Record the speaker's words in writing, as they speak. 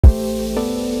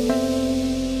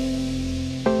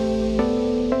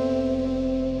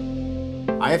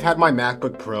I've had my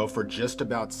MacBook Pro for just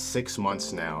about 6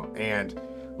 months now, and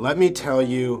let me tell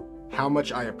you how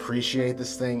much I appreciate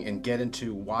this thing and get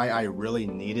into why I really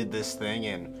needed this thing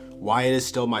and why it is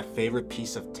still my favorite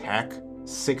piece of tech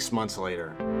 6 months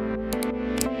later.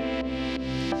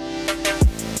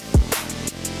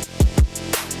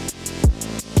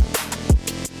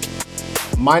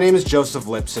 My name is Joseph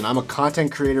Lipsen. I'm a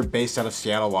content creator based out of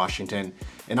Seattle, Washington,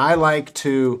 and I like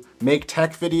to make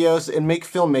tech videos and make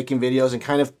filmmaking videos and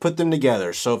kind of put them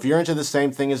together. So if you're into the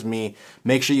same thing as me,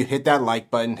 make sure you hit that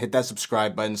like button, hit that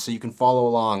subscribe button so you can follow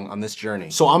along on this journey.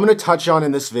 So I'm gonna touch on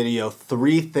in this video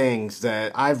 3 things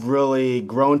that I've really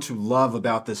grown to love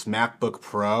about this MacBook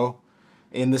Pro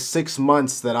in the 6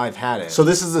 months that I've had it. So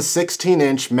this is a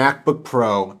 16-inch MacBook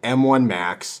Pro M1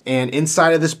 Max, and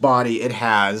inside of this body it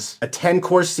has a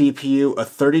 10-core CPU, a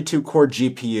 32-core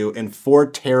GPU, and 4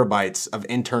 terabytes of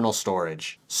internal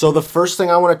storage. So the first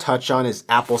thing I want to touch on is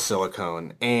Apple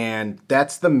Silicone, and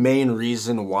that's the main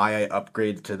reason why I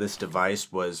upgraded to this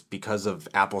device was because of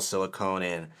Apple Silicone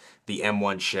and the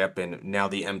M1 chip and now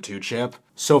the M2 chip.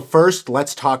 So first,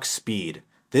 let's talk speed.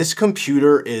 This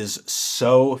computer is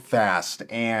so fast,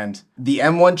 and the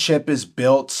M1 chip is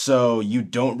built so you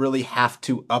don't really have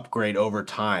to upgrade over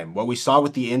time. What we saw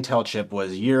with the Intel chip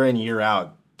was year in, year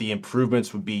out, the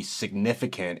improvements would be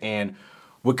significant and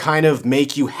would kind of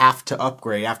make you have to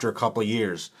upgrade after a couple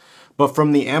years. But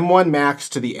from the M1 Max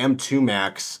to the M2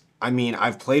 Max, I mean,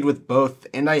 I've played with both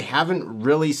and I haven't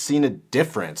really seen a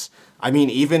difference. I mean,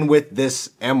 even with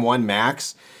this M1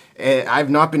 Max, I've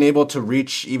not been able to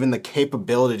reach even the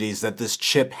capabilities that this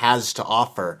chip has to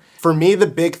offer. For me, the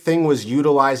big thing was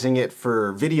utilizing it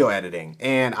for video editing.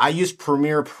 And I used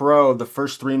Premiere Pro the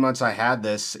first 3 months I had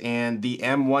this, and the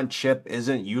M1 chip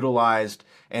isn't utilized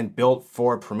and built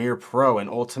for Premiere Pro. And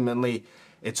ultimately,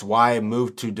 it's why I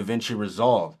moved to DaVinci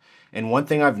Resolve. And one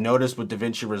thing I've noticed with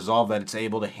DaVinci Resolve that it's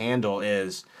able to handle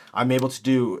is I'm able to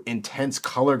do intense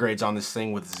color grades on this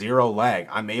thing with 0 lag.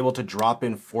 I'm able to drop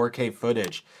in 4K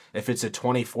footage if it's at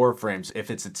 24 frames, if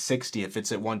it's at 60, if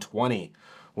it's at 120.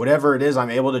 Whatever it is, I'm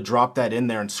able to drop that in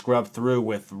there and scrub through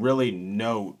with really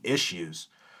no issues.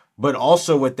 But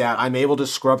also with that, I'm able to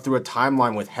scrub through a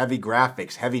timeline with heavy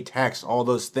graphics, heavy text, all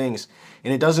those things.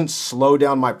 And it doesn't slow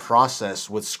down my process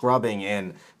with scrubbing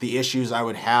and the issues I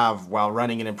would have while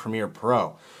running it in Premiere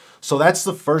Pro. So that's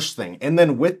the first thing. And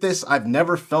then with this, I've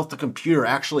never felt the computer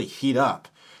actually heat up.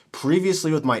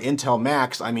 Previously with my Intel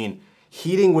Macs, I mean,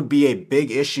 heating would be a big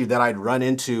issue that I'd run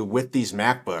into with these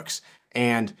MacBooks.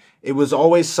 And it was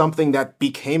always something that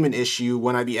became an issue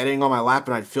when I'd be editing on my lap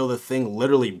and I'd feel the thing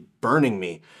literally burning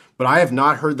me. But I have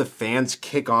not heard the fans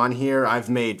kick on here. I've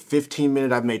made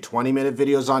 15-minute, I've made 20-minute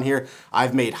videos on here.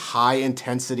 I've made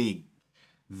high-intensity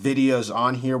videos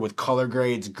on here with color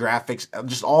grades, graphics,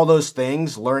 just all those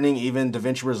things, learning even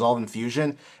DaVinci Resolve and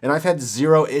Fusion, and I've had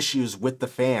 0 issues with the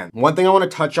fan. One thing I want to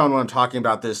touch on when I'm talking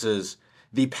about this is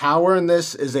the power in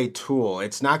this is a tool.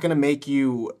 It's not going to make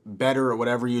you better at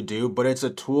whatever you do, but it's a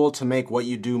tool to make what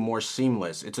you do more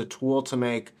seamless. It's a tool to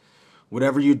make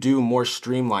whatever you do more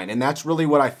streamlined. And that's really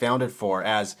what I found it for,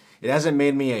 as it hasn't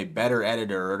made me a better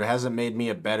editor or it hasn't made me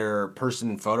a better person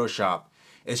in Photoshop.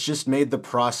 It's just made the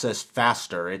process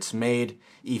faster. It's made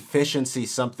efficiency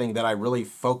something that I really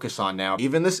focus on now.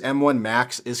 Even this M1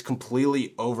 Max is completely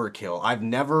overkill. I've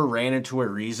never ran into a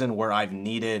reason where I've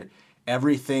needed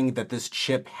everything that this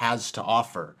chip has to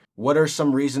offer. What are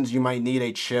some reasons you might need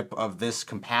a chip of this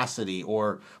capacity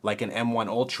or like an M1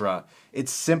 Ultra?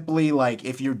 It's simply like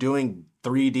if you're doing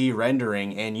 3D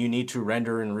rendering and you need to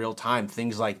render in real time,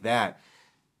 things like that.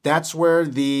 That's where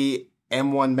the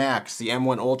M1 Max, the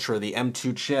M1 Ultra, the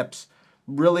M2 chips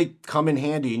really come in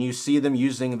handy and you see them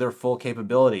using their full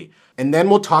capability. And then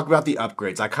we'll talk about the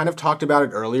upgrades. I kind of talked about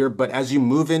it earlier, but as you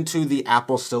move into the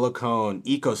Apple Silicone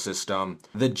ecosystem,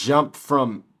 the jump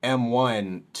from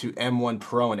M1 to M1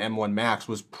 Pro and M1 Max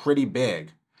was pretty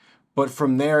big. But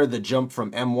from there, the jump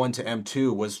from M1 to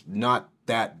M2 was not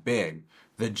that big.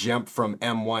 The jump from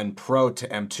M1 Pro to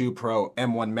M2 Pro,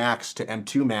 M1 Max to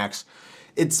M2 Max,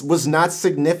 it was not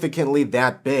significantly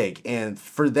that big, and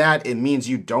for that it means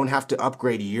you don't have to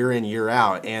upgrade year in, year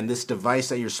out, and this device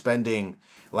that you're spending,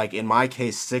 like in my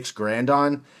case, $6 grand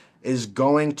on, is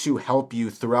going to help you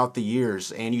throughout the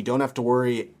years, and you don't have to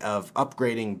worry of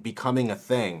upgrading becoming a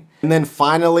thing. And then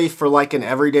finally, for like an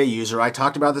everyday user, I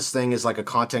talked about this thing as like a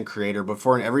content creator, but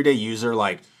for an everyday user,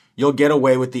 like you'll get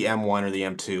away with the M1 or the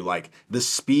M2. Like the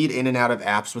speed in and out of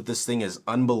apps with this thing is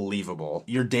unbelievable.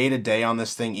 Your day-to-day on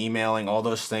this thing, emailing, all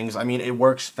those things, I mean, it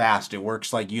works fast. It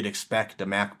works like you'd expect a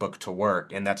MacBook to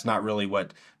work, and that's not really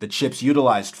what the chip's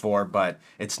utilized for, but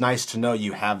it's nice to know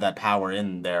you have that power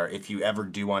in there if you ever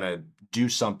do want to do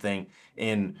something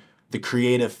in the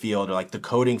creative field or like the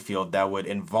coding field that would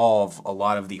involve a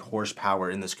lot of the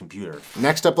horsepower in this computer.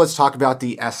 Next up, let's talk about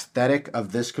the aesthetic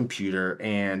of this computer.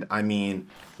 And I mean,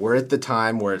 we're at the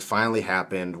time where it finally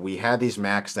happened. We had these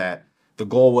Macs that the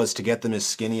goal was to get them as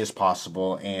skinny as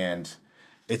possible, and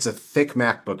it's a thick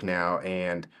MacBook now,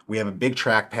 and we have a big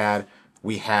trackpad.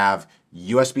 We have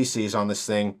USB-Cs on this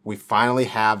thing. We finally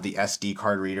have the SD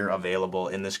card reader available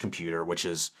in this computer, which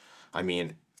is, I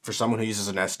mean, for someone who uses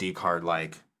an SD card,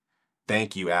 like,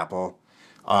 thank you, Apple.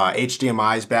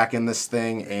 HDMI is back in this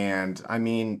thing, and I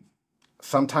mean,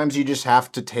 sometimes you just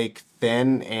have to take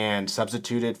thin and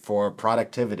substitute it for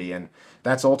productivity, and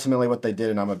that's ultimately what they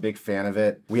did, and I'm a big fan of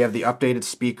it. We have the updated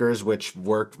speakers, which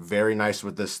work very nice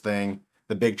with this thing,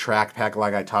 the big trackpad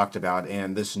like I talked about,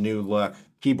 and this new look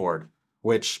keyboard,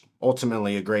 which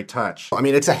ultimately a great touch. I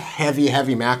mean, it's a heavy,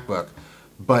 heavy MacBook,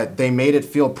 but they made it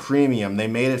feel premium. They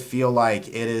made it feel like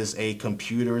it is a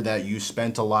computer that you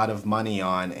spent a lot of money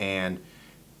on, and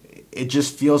it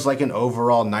just feels like an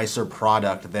overall nicer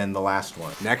product than the last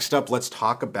one. Next up, let's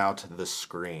talk about the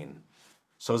screen.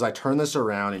 So as I turn this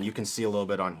around, and you can see a little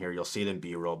bit on here, you'll see it in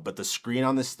B-roll, but the screen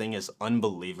on this thing is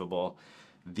unbelievable.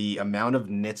 The amount of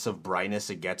nits of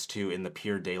brightness it gets to in the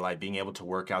pure daylight, being able to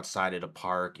work outside at a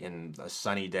park in a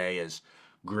sunny day is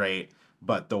great,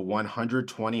 but the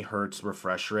 120 hertz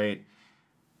refresh rate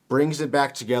brings it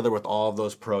back together with all of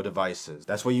those pro devices.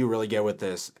 That's what you really get with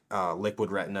this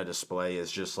liquid retina display,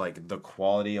 is just like the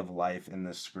quality of life in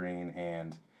the screen.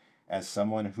 And as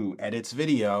someone who edits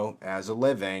video as a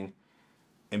living,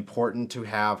 important to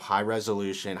have high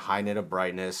resolution, high nit of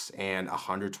brightness, and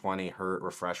 120 hertz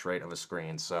refresh rate of a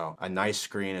screen. So a nice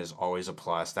screen is always a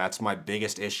plus. That's my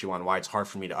biggest issue on why it's hard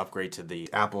for me to upgrade to the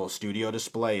Apple Studio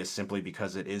display, is simply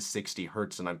because it is 60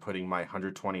 hertz and I'm putting my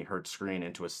 120 hertz screen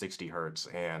into a 60 hertz,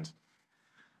 and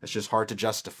it's just hard to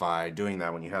justify doing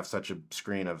that when you have such a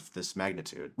screen of this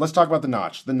magnitude. Let's talk about the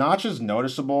notch. The notch is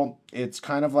noticeable. It's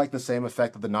kind of like the same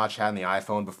effect that the notch had in the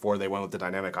iPhone before they went with the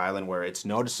dynamic island, where it's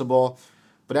noticeable,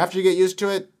 but after you get used to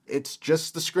it, it's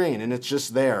just the screen and it's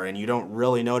just there and you don't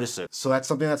really notice it. So that's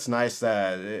something that's nice,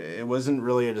 that it wasn't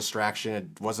really a distraction.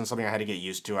 It wasn't something I had to get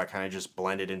used to. I kind of just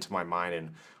blended into my mind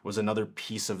and was another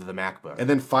piece of the MacBook. And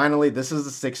then finally, this is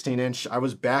the 16-inch. I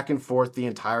was back and forth the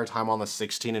entire time on the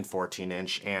 16 and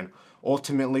 14-inch, and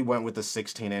ultimately went with the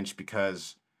 16-inch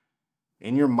because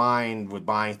in your mind with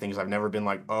buying things, I've never been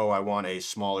like, oh, I want a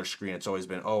smaller screen. It's always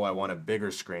been, oh, I want a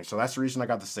bigger screen. So that's the reason I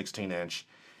got the 16-inch.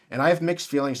 And I have mixed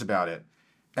feelings about it.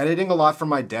 Editing a lot from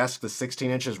my desk, the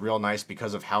 16-inch is real nice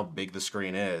because of how big the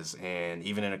screen is, and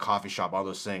even in a coffee shop, all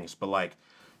those things. But like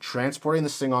transporting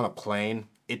this thing on a plane,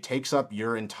 it takes up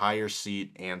your entire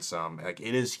seat and some. Like,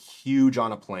 it is huge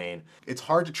on a plane. It's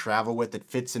hard to travel with. It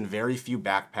fits in very few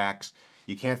backpacks.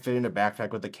 You can't fit in a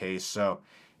backpack with a case. So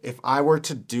if I were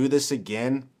to do this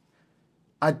again,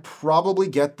 I'd probably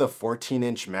get the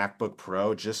 14-inch MacBook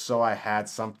Pro just so I had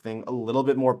something a little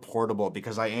bit more portable,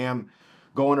 because I am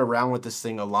going around with this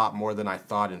thing a lot more than I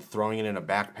thought and throwing it in a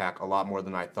backpack a lot more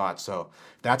than I thought. So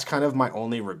that's kind of my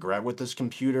only regret with this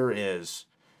computer, is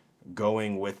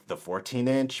going with the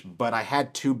 14-inch. But I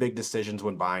had two big decisions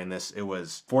when buying this. It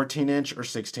was 14-inch or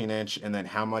 16-inch, and then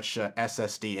how much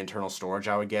SSD internal storage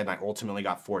I would get. And I ultimately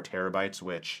got 4 terabytes,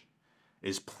 which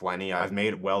is plenty. I've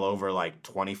made well over like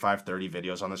 25, 30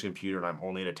 videos on this computer, and I'm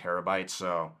only at 1 terabyte,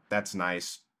 so that's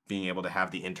nice, being able to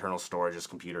have the internal storage this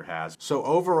computer has. So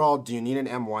overall, do you need an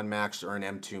M1 Max or an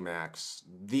M2 Max?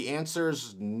 The answer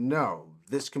is no.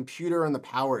 This computer and the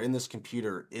power in this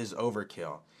computer is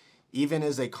overkill. Even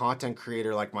as a content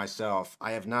creator like myself,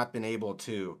 I have not been able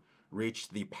to reach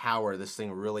the power this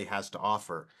thing really has to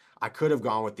offer. I could have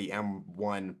gone with the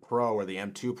M1 Pro or the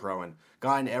M2 Pro and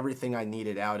gotten everything I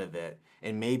needed out of it,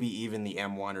 and maybe even the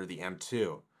M1 or the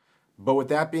M2. But with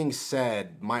that being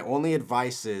said, my only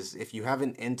advice is, if you have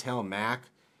an Intel Mac,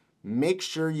 make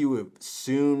sure you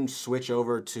soon switch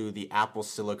over to the Apple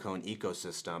Silicon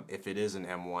ecosystem if it is an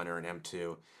M1 or an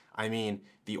M2. I mean,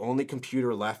 the only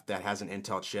computer left that has an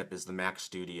Intel chip is the Mac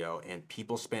Studio, and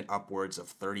people spent upwards of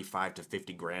 35 to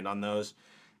 50 grand on those,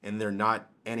 and they're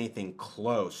not anything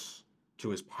close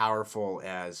to as powerful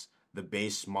as the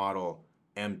base model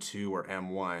M2 or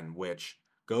M1, which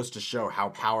goes to show how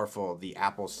powerful the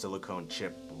Apple Silicon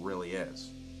chip really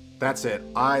is. That's it.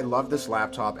 I love this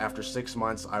laptop. After 6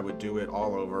 months, I would do it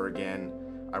all over again.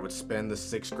 I would spend the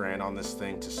 6 grand on this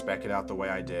thing to spec it out the way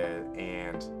I did,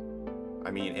 and I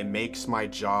mean, it makes my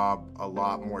job a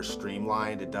lot more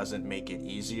streamlined. It doesn't make it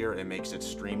easier, it makes it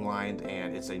streamlined,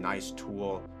 and it's a nice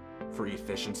tool for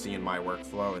efficiency in my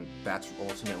workflow, and that's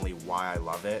ultimately why I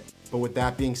love it. But with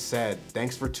that being said,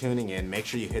 thanks for tuning in. Make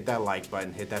sure you hit that like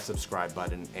button, hit that subscribe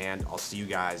button, and I'll see you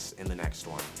guys in the next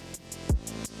one.